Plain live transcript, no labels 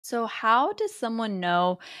So, how does someone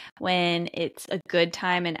know when it's a good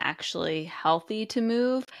time and actually healthy to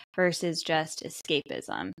move versus just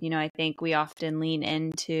escapism? I think we often lean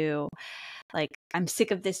into like, I'm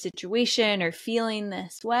sick of this situation or feeling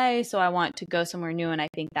this way, so I want to go somewhere new and I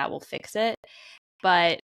think that will fix it.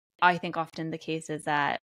 But I think often the case is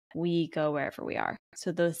that we go wherever we are.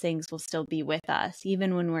 So, those things will still be with us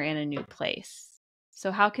even when we're in a new place.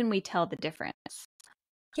 So, how can we tell the difference?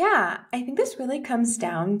 Yeah, I think this really comes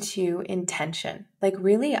down to intention, like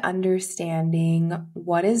really understanding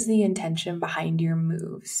what is the intention behind your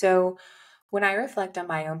move. So, when I reflect on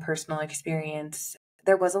my own personal experience,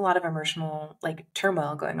 there was a lot of emotional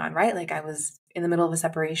turmoil going on, right? Like I was in the middle of a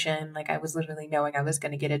separation, like I was literally knowing I was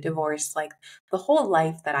going to get a divorce, like the whole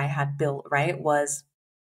life that I had built, right, was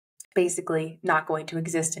basically not going to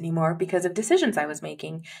exist anymore because of decisions I was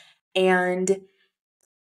making. And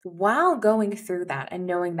while going through that and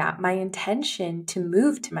knowing that, my intention to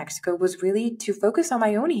move to Mexico was really to focus on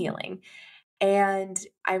my own healing. And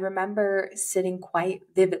I remember sitting quite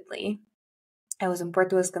vividly. I was in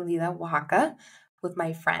Puerto Escondida, Oaxaca, with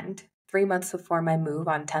my friend 3 months before my move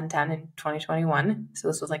on 10/10 in 2021. So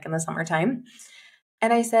this was like in the summertime.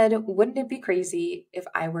 And I said, wouldn't it be crazy if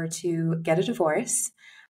I were to get a divorce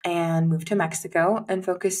and move to Mexico and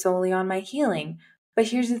focus solely on my healing? But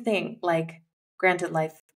here's the thing, like, granted,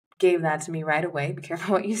 life gave that to me right away. Be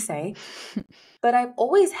careful what you say. But I've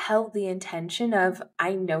always held the intention of,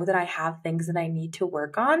 I know that I have things that I need to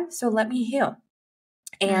work on, so let me heal.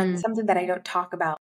 And Mm, something that I don't talk about